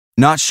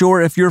Not sure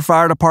if your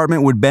fire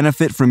department would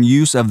benefit from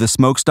use of the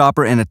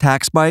SmokeStopper and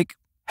Attack Spike?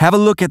 Have a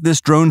look at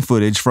this drone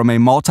footage from a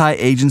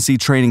multi-agency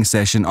training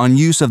session on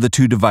use of the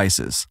two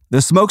devices. The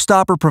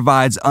SmokeStopper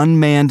provides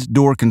unmanned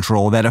door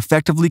control that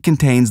effectively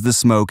contains the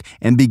smoke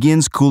and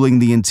begins cooling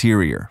the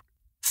interior.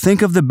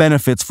 Think of the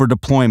benefits for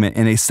deployment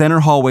in a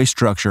center hallway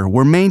structure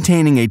where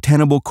maintaining a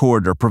tenable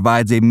corridor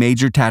provides a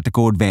major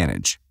tactical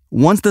advantage.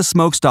 Once the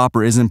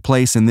SmokeStopper is in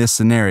place in this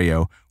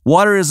scenario,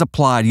 water is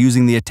applied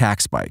using the Attack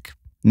Spike.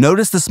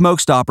 Notice the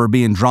SmokeStopper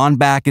being drawn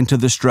back into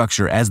the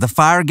structure as the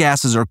fire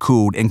gases are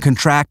cooled and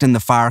contract in the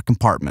fire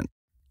compartment.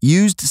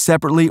 Used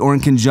separately or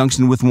in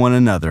conjunction with one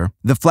another,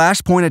 the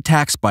Flashpoint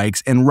Attack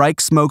Spikes and Reich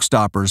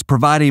SmokeStoppers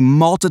provide a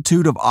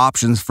multitude of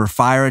options for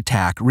fire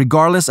attack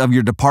regardless of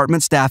your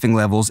department staffing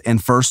levels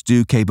and first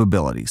due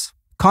capabilities.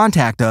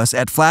 Contact us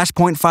at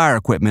Flashpoint Fire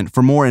Equipment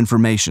for more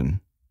information.